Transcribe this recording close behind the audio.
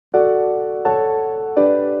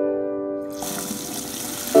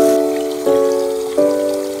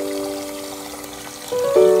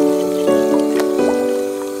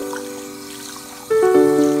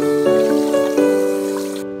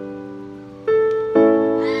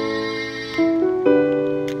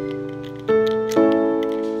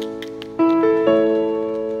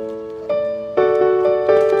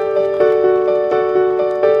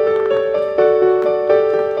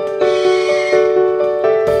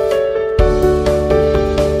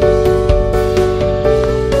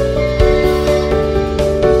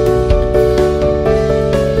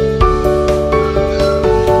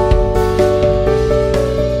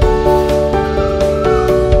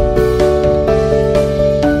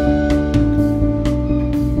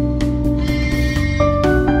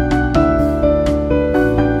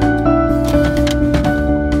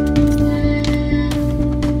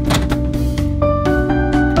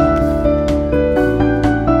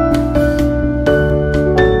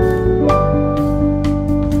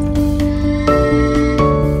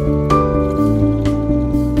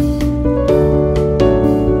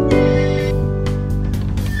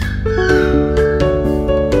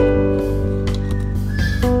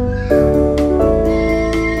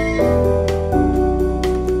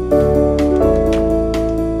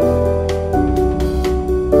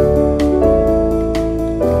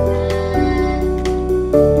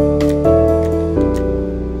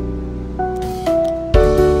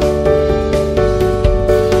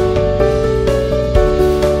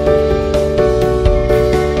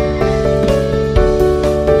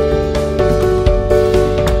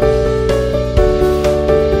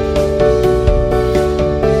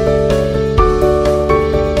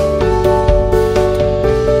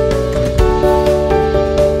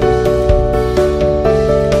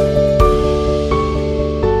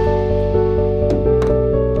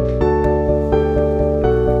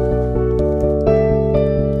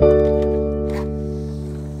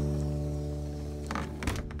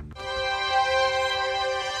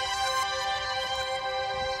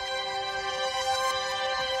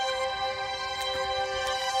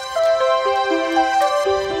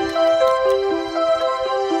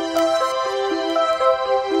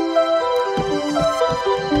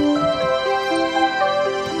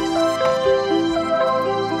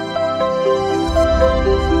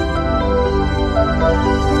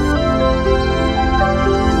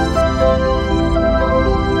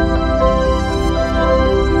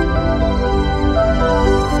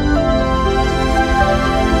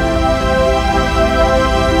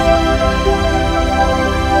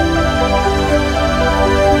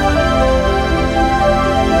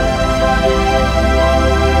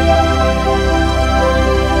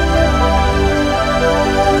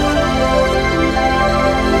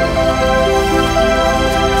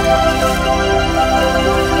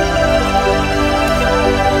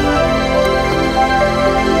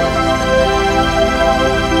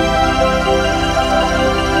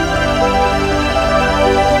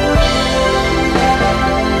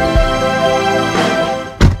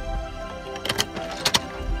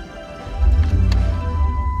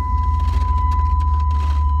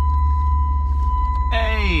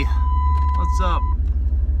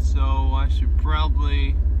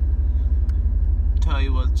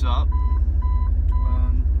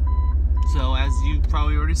you've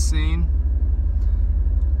probably already seen,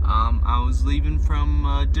 I was leaving from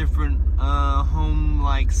a different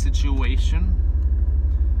home-like situation.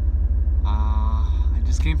 I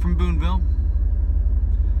just came from Boonville.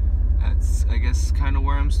 That's, I guess, kind of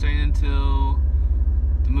where I'm staying until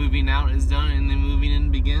the moving out is done and the moving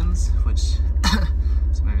in begins, which,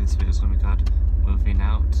 so maybe this video is going to be called Moving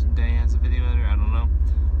Out Day as a video editor, I don't know.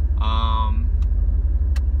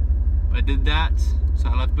 I did that, so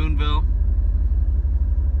I left Boonville.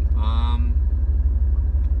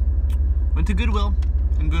 Went to Goodwill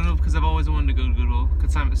in Boonville because I've always wanted to go to Goodwill.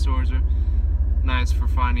 Consignment stores are nice for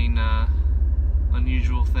finding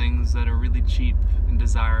unusual things that are really cheap and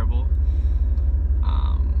desirable.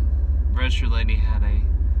 Register lady had a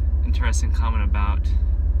interesting comment about,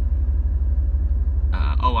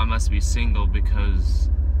 oh, I must be single because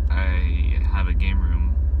I have a game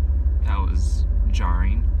room. That was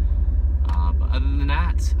jarring. But other than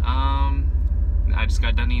that, I just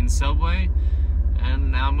got done eating Subway,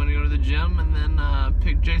 and now I'm gonna go to the gym and then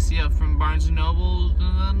pick JC up from Barnes & Noble,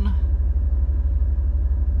 and then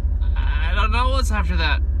I don't know what's after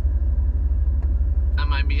that. That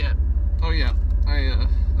might be it. Oh yeah, I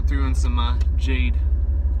threw in some jade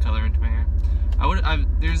color into my hair.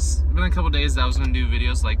 There's been a couple days that I was gonna do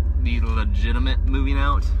videos like the legitimate moving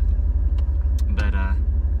out, but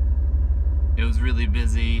it was really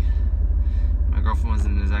busy. My girlfriend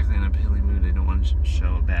wasn't exactly in a pilly mood. I didn't want to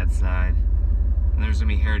show a bad side. And there was gonna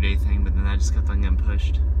be a hair day thing, but then that just kept on getting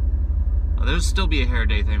pushed. There'll still be a hair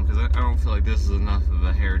day thing because I don't feel like this is enough of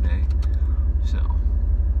a hair day. So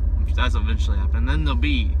that's eventually happen. And then there'll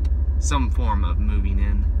be some form of moving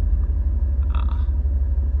in.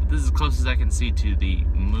 But this is as close as I can see to the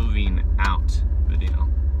moving out video.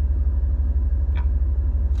 Yeah.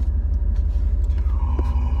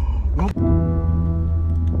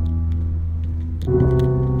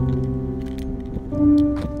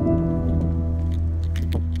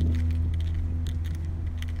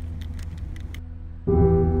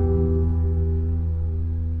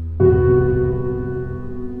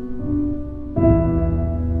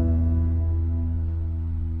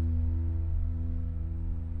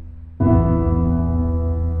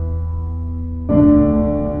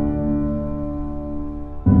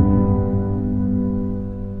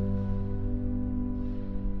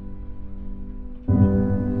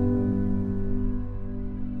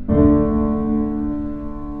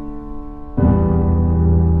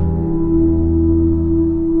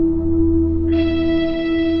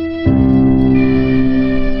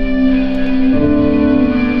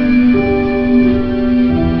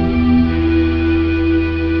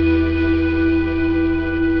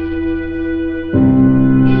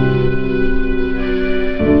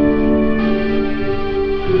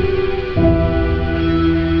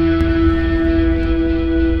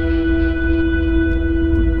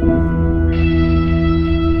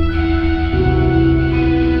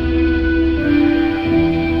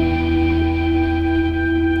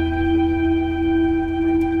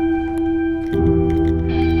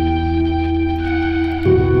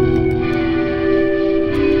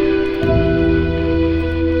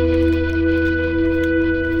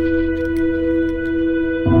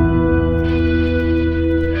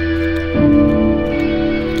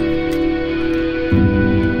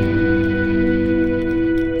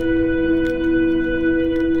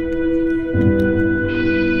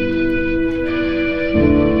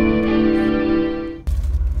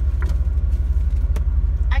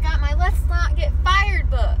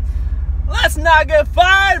 Let's not get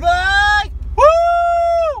fired, boy! Woo!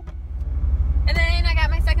 And then I got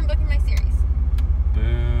my second book in my series.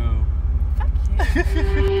 Boo. Fuck you.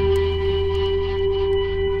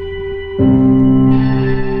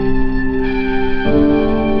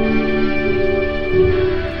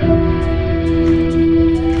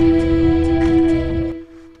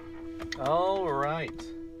 Alright.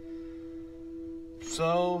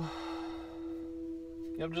 So,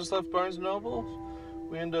 I've just left Barnes & Noble.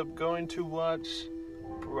 We end up going to watch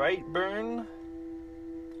Brightburn,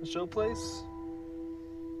 the show place,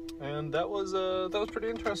 and that was pretty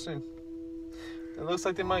interesting. It looks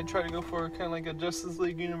like they might try to go for kind of like a Justice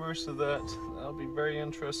League universe of that. That'll be very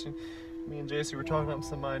interesting. Me and JC were talking up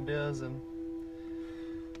some ideas, and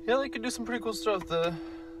yeah, they could do some pretty cool stuff.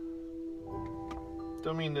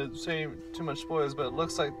 Don't mean to say too much spoilers, but it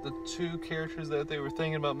looks like the two characters that they were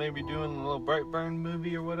thinking about maybe doing a little Brightburn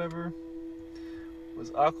movie or whatever was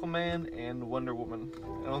Aquaman and Wonder Woman.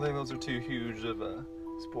 I don't think those are too huge of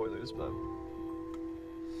spoilers, but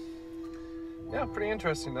yeah, pretty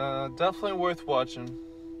interesting. Definitely worth watching,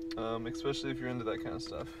 especially if you're into that kind of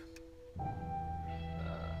stuff.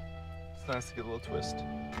 It's nice to get a little twist.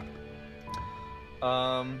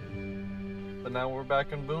 But now we're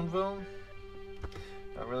back in Boonville.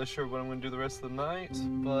 Not really sure what I'm going to do the rest of the night,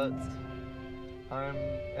 but I'm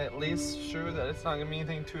at least sure that it's not going to be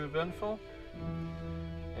anything too eventful.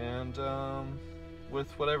 And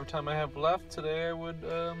with whatever time I have left today, I would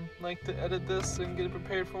like to edit this and get it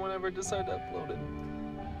prepared for whenever I decide to upload it.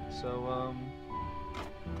 So,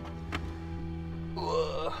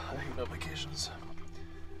 I hate notifications.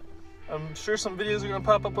 I'm sure some videos are going to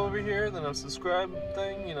pop up over here, then a subscribe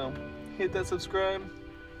thing, you know, hit that subscribe,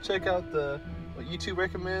 check out what YouTube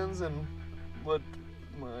recommends and what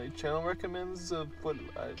my channel recommends of what's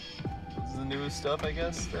the newest stuff, I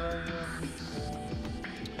guess, that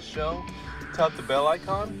I show. Tap the bell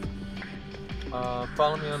icon.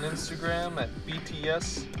 Follow me on Instagram at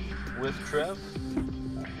BTS_with_Trev.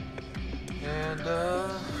 And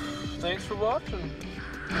thanks for watching.